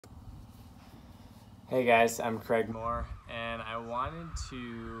Hey guys, I'm Craig Moore, and I wanted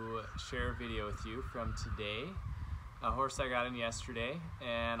to share a video with you from today, a horse I got in yesterday,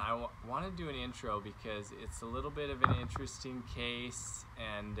 and I want to do an intro because it's a little bit of an interesting case.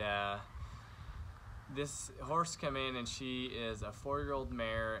 And this horse come in, and she is a 4-year-old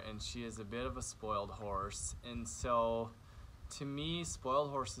mare, and she is a bit of a spoiled horse. And so to me,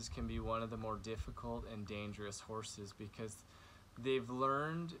 spoiled horses can be one of the more difficult and dangerous horses because they've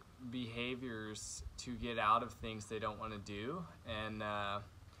learned behaviors to get out of things they don't want to do, and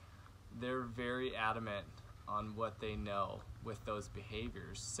they're very adamant on what they know with those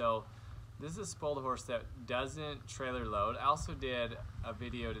behaviors. So this is a spoiled horse that doesn't trailer load. I also did a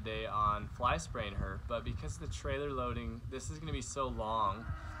video today on fly spraying her, but because the trailer loading, this is going to be so long,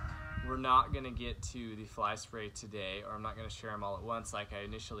 we're not going to get to the fly spray today, or I'm not going to share them all at once like I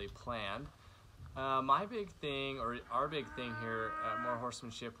initially planned. My big thing, or our big thing here at More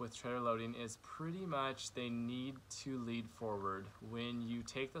Horsemanship with trailer loading, is pretty much they need to lead forward. When you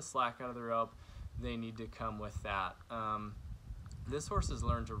take the slack out of the rope, they need to come with that. This horse has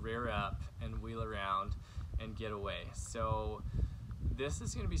learned to rear up and wheel around and get away. So this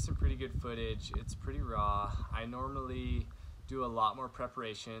is going to be some pretty good footage. It's pretty raw. I normally do a lot more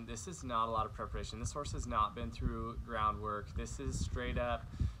preparation. This is not a lot of preparation. This horse has not been through groundwork. This is straight up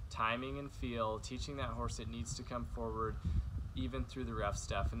timing and feel, teaching that horse it needs to come forward even through the rough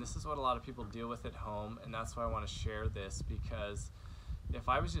stuff. And this is what a lot of people deal with at home, and that's why I want to share this, because if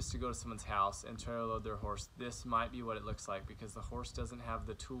I was just to go to someone's house and try to load their horse, this might be what it looks like, because the horse doesn't have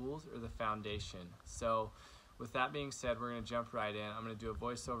the tools or the foundation. So with that being said, we're going to jump right in. I'm going to do a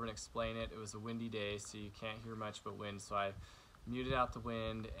voiceover and explain it. It was a windy day, so you can't hear much but wind, so I muted out the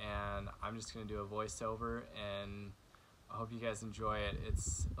wind, and I'm just going to do a voiceover, and I hope you guys enjoy it.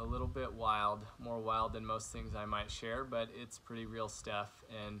 It's a little bit wild, more wild than most things I might share, but it's pretty real stuff,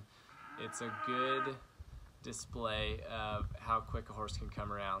 and it's a good display of how quick a horse can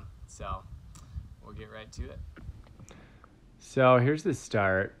come around. So we'll get right to it. So here's the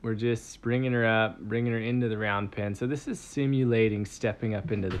start. We're just bringing her up, bringing her into the round pen. So this is simulating stepping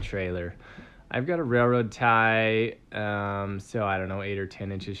up into the trailer. I've got a railroad tie, so I don't know, 8 or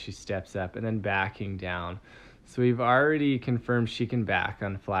 10 inches she steps up, and then backing down. So we've already confirmed she can back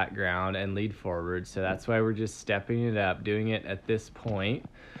on flat ground and lead forward, so that's why we're just stepping it up, doing it at this point.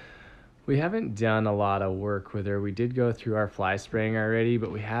 We haven't done a lot of work with her. We did go through our fly spraying already, but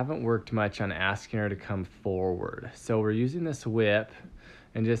we haven't worked much on asking her to come forward. So we're using this whip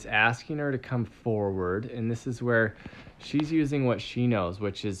and just asking her to come forward, and this is where she's using what she knows,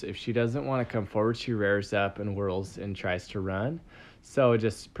 which is if she doesn't want to come forward, she rears up and whirls and tries to run. So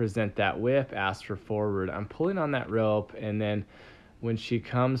just present that whip, ask her forward. I'm pulling on that rope, and then when she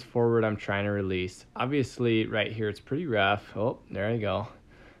comes forward, I'm trying to release. Obviously, right here, it's pretty rough. Oh, there I go.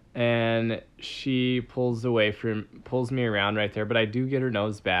 And she pulls me around right there, but I do get her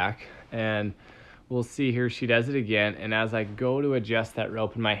nose back, and we'll see here, she does it again, and as I go to adjust that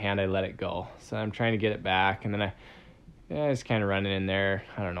rope in my hand, I let it go. So I'm trying to get it back, and then I was kind of running in there.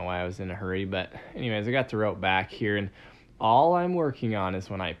 I don't know why I was in a hurry, but anyways, I got the rope back here, and all I'm working on is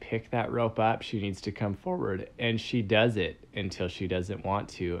when I pick that rope up, she needs to come forward, and she does it until she doesn't want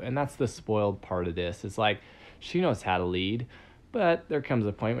to. And that's the spoiled part of this. It's like she knows how to lead, but there comes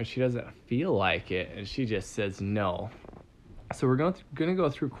a point when she doesn't feel like it, and she just says no. So we're going to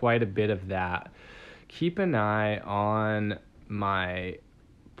go through quite a bit of that. Keep an eye on my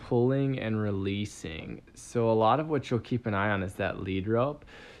pulling and releasing. So a lot of what you'll keep an eye on is that lead rope.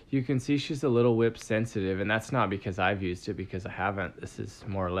 You can see she's a little whip sensitive, and that's not because I've used it, because I haven't. This is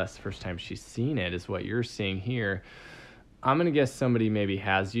more or less the first time she's seen it, is what you're seeing here. I'm going to guess somebody maybe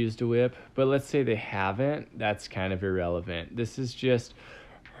has used a whip, but let's say they haven't. That's kind of irrelevant. This is just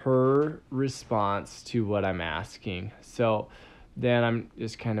her response to what I'm asking. So then I'm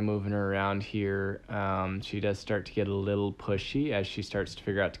just kind of moving her around here. She does start to get a little pushy as she starts to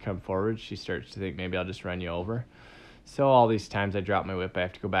figure out to come forward. She starts to think, maybe I'll just run you over. So all these times I drop my whip, I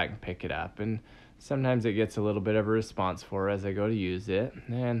have to go back and pick it up. And sometimes it gets a little bit of a response for her as I go to use it.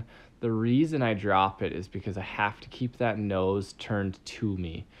 And the reason I drop it is because I have to keep that nose turned to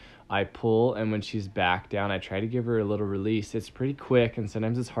me. I pull, and when she's back down, I try to give her a little release. It's pretty quick, and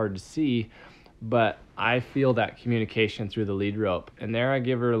sometimes it's hard to see, but I feel that communication through the lead rope. And there I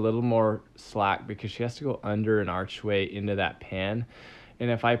give her a little more slack because she has to go under an archway into that pen. And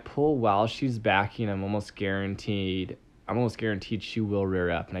if I pull while she's backing, I'm almost guaranteed she will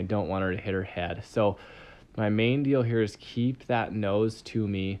rear up, and I don't want her to hit her head. So my main deal here is keep that nose to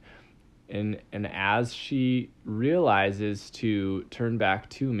me, and as she realizes to turn back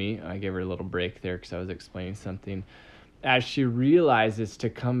to me, I gave her a little break there because I was explaining something. As she realizes to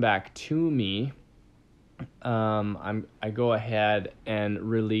come back to me, I go ahead and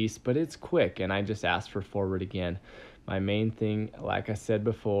release, but it's quick, and I just ask for forward again. My main thing, like I said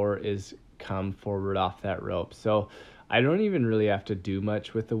before, is come forward off that rope. So I don't even really have to do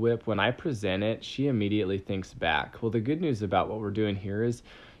much with the whip. When I present it, she immediately thinks back. Well, the good news about what we're doing here is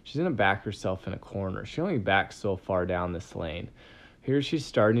she's going to back herself in a corner. She only backs so far down this lane. Here she's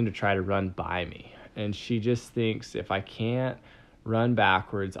starting to try to run by me, and she just thinks if I can't run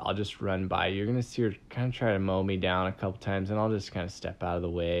backwards, I'll just run by. You're going to see her kind of try to mow me down a couple times, and I'll just kind of step out of the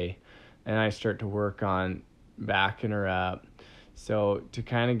way. And I start to work on backing her up. So to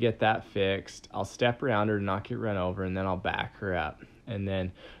kind of get that fixed, I'll step around her to not get run over, and then I'll back her up. And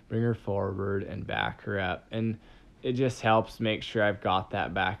then bring her forward and back her up. And it just helps make sure I've got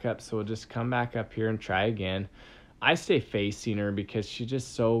that back up. So we'll just come back up here and try again. I stay facing her because she's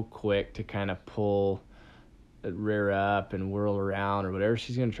just so quick to kind of pull, rear up and whirl around or whatever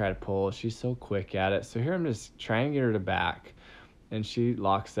she's going to try to pull. She's so quick at it. So here I'm just trying to get her to back, and she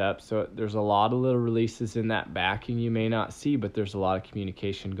locks up. So there's a lot of little releases in that backing you may not see, but there's a lot of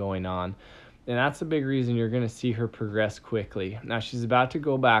communication going on. And that's a big reason you're going to see her progress quickly. Now she's about to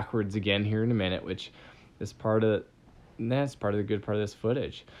go backwards again here in a minute, which is that's part of the good part of this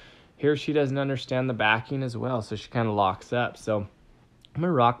footage. Here she doesn't understand the backing as well, so she kind of locks up. So I'm going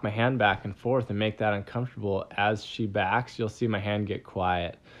to rock my hand back and forth and make that uncomfortable. As she backs, you'll see my hand get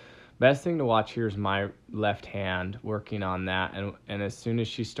quiet. Best thing to watch here is my left hand working on that. And as soon as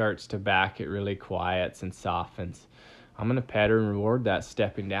she starts to back, it really quiets and softens. I'm going to pet her and reward that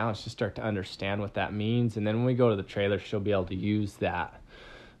stepping down. She'll start to understand what that means. And then when we go to the trailer, she'll be able to use that.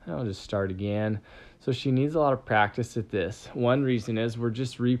 I'll just start again. So she needs a lot of practice at this. One reason is we're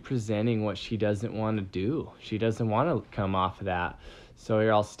just representing what she doesn't want to do. She doesn't want to come off of that. So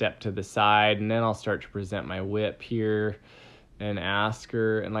here I'll step to the side, and then I'll start to present my whip here and ask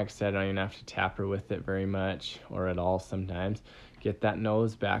her. And like I said, I don't even have to tap her with it very much or at all sometimes. Get that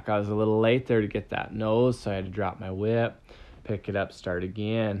nose back. I was a little late there to get that nose, so I had to drop my whip, pick it up, start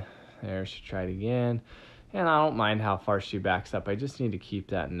again. There, she tried again. And I don't mind how far she backs up. I just need to keep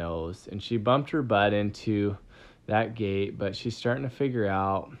that nose. And she bumped her butt into that gate, but she's starting to figure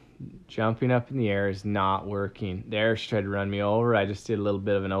out jumping up in the air is not working. There, she tried to run me over. I just did a little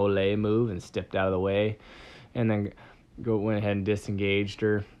bit of an Olay move and stepped out of the way, and then went ahead and disengaged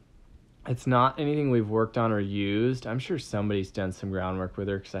her. It's not anything we've worked on or used. I'm sure somebody's done some groundwork with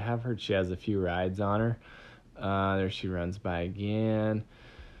her because I have heard she has a few rides on her. There she runs by again.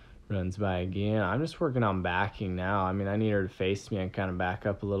 I'm just working on backing now. I mean, I need her to face me and kind of back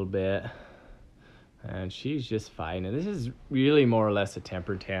up a little bit. And she's just fighting it. This is really more or less a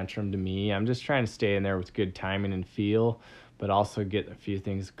temper tantrum to me. I'm just trying to stay in there with good timing and feel, but also get a few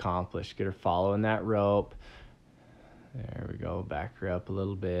things accomplished. Get her following that rope. There we go. Back her up a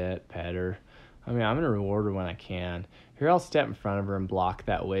little bit. Pet her. I mean, I'm going to reward her when I can. Here I'll step in front of her and block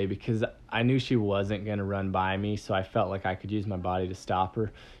that way because I knew she wasn't going to run by me, so I felt like I could use my body to stop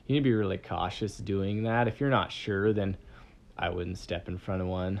her. You need to be really cautious doing that. If you're not sure, then I wouldn't step in front of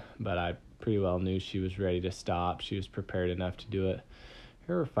one, but I pretty well knew she was ready to stop. She was prepared enough to do it.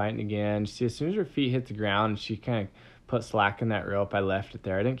 Here we're fighting again. See, as soon as her feet hit the ground, she kind of put slack in that rope. I left it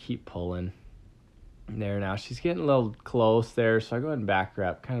there. I didn't keep pulling. There now, she's getting a little close there, so I go ahead and back her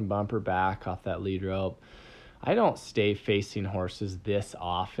up, kind of bump her back off that lead rope. I don't stay facing horses this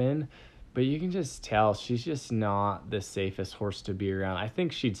often, but you can just tell she's just not the safest horse to be around. I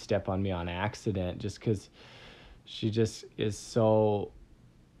think she'd step on me on accident just because she just is so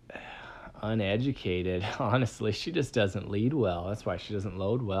uneducated. Honestly, she just doesn't lead well. That's why she doesn't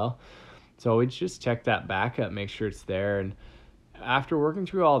load well. So we just check that back up, make sure it's there. And after working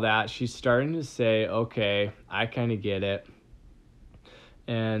through all that, she's starting to say, okay, I kind of get it.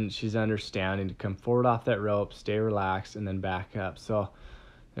 And she's understanding to come forward off that rope, stay relaxed, and then back up. So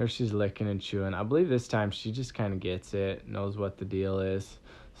there she's licking and chewing. I believe this time she just kind of gets it, knows what the deal is,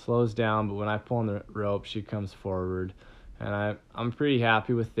 slows down, but when I pull on the rope, she comes forward. And I'm pretty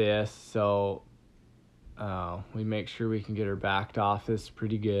happy with this. So we make sure we can get her backed off. This is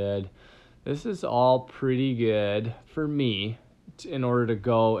pretty good. This is all pretty good for me in order to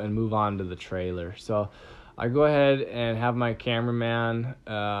go and move on to the trailer. So I go ahead and have my cameraman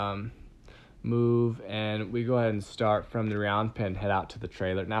move, and we go ahead and start from the round pen, head out to the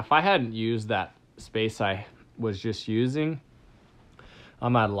trailer. Now, if I hadn't used that space I was just using, I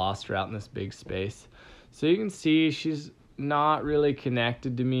might have lost her out in this big space. So you can see she's not really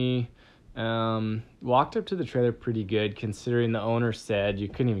connected to me. Walked up to the trailer pretty good, considering the owner said you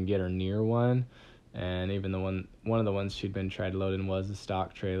couldn't even get her near one. And even one of the ones she'd been tried to load in was a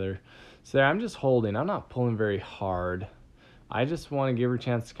stock trailer. So there, I'm just holding. I'm not pulling very hard. I just want to give her a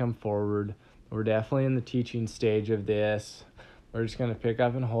chance to come forward. We're definitely in the teaching stage of this. We're just going to pick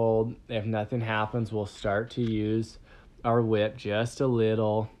up and hold. If nothing happens, we'll start to use our whip just a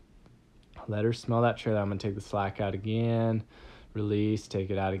little. Let her smell that trailer. I'm going to take the slack out again. Release, take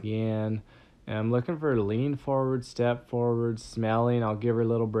it out again. And I'm looking for her to lean forward, step forward, smelling. I'll give her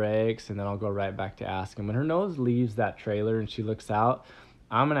little breaks, and then I'll go right back to asking. When her nose leaves that trailer and she looks out,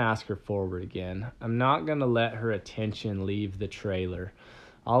 I'm going to ask her forward again. I'm not going to let her attention leave the trailer.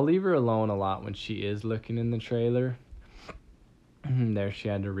 I'll leave her alone a lot when she is looking in the trailer. There, she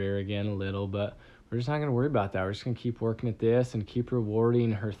had to rear again a little, but we're just not going to worry about that. We're just going to keep working at this and keep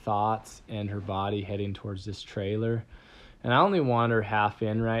rewarding her thoughts and her body heading towards this trailer. And I only want her half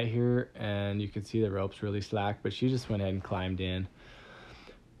in right here, and you can see the rope's really slack, but she just went ahead and climbed in.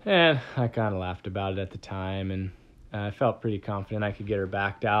 And I kind of laughed about it at the time, and I felt pretty confident I could get her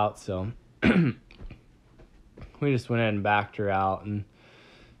backed out, so we just went ahead and backed her out. And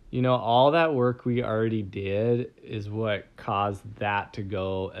you know, all that work we already did is what caused that to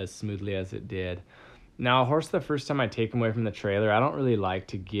go as smoothly as it did. Now, a horse, the first time I take him away from the trailer, I don't like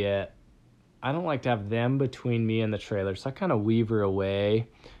to have them between me and the trailer. So I kind of weave her away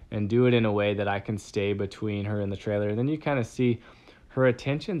and do it in a way that I can stay between her and the trailer. And then you kind of see her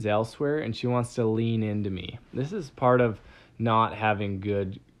attention's elsewhere and she wants to lean into me. This is part of not having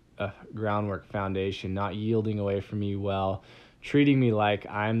good groundwork foundation, not yielding away from me well, treating me like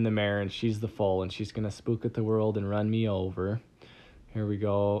I'm the mare and she's the foal and she's going to spook at the world and run me over. Here we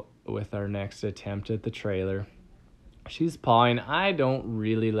go with our next attempt at the trailer. She's pawing. I don't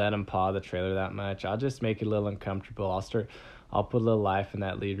really let them paw the trailer that much. I'll just make it a little uncomfortable. I'll put a little life in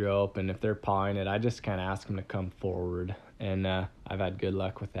that lead rope, and if they're pawing it, I just kind of ask them to come forward, and I've had good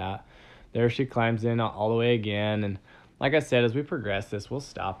luck with that. There she climbs in all the way again, and like I said, as we progress this, we'll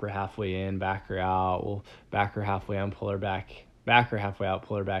stop her halfway in, back her out. We'll back her halfway in, pull her back her halfway out,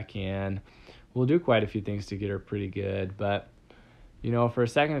 pull her back in. We'll do quite a few things to get her pretty good, but you know, for a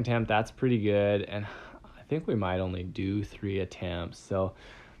second attempt, that's pretty good, and I think we might only do 3 attempts. So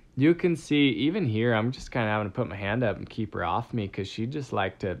you can see, even here, I'm just kind of having to put my hand up and keep her off me because she'd just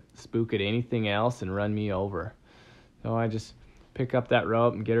like to spook at anything else and run me over. So I just pick up that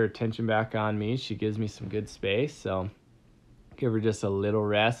rope and get her attention back on me. She gives me some good space, so give her just a little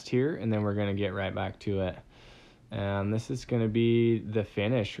rest here, and then we're going to get right back to it. And this is going to be the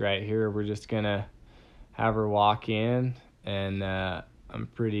finish right here. We're just going to have her walk in, and I'm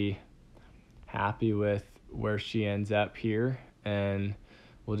pretty happy with where she ends up here, and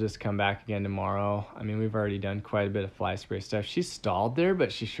we'll just come back again tomorrow. I mean, we've already done quite a bit of fly spray stuff. She stalled there,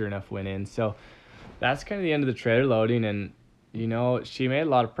 but she sure enough went in. So that's kind of the end of the trailer loading, and you know, she made a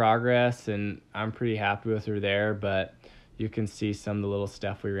lot of progress, and I'm pretty happy with her there, but you can see some of the little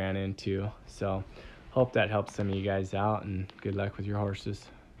stuff we ran into. So hope that helps some of you guys out, and good luck with your horses.